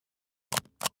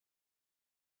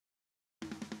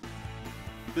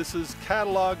This is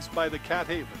Catalogs by the Cat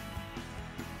Haven.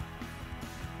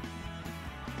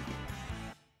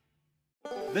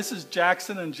 This is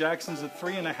Jackson, and Jackson's a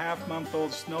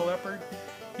 3.5-month-old snow leopard.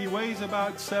 He weighs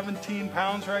about 17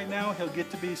 pounds right now. He'll get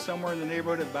to be somewhere in the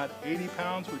neighborhood of about 80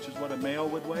 pounds, which is what a male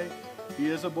would weigh. He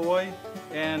is a boy,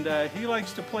 and he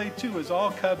likes to play too. As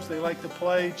all cubs, they like to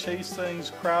play, chase things,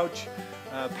 crouch,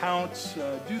 pounce,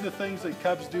 do the things that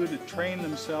cubs do to train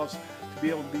themselves to be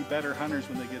able to be better hunters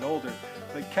when they get older.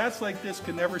 But cats like this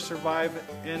can never survive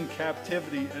in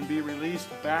captivity and be released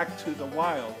back to the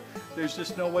wild. There's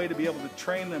just no way to be able to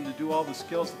train them to do all the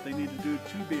skills that they need to do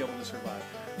to be able to survive.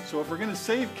 So if we're going to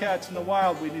save cats in the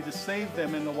wild, we need to save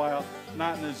them in the wild,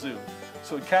 not in a zoo.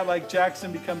 So a cat like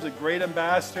Jackson becomes a great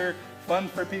ambassador, fun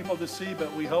for people to see,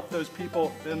 but we hope those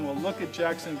people then will look at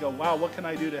Jackson and go, wow, what can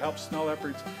I do to help snow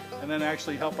leopards? And then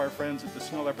actually help our friends at the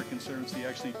Snow Leopard Conservancy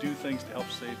actually do things to help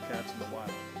save cats in the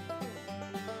wild.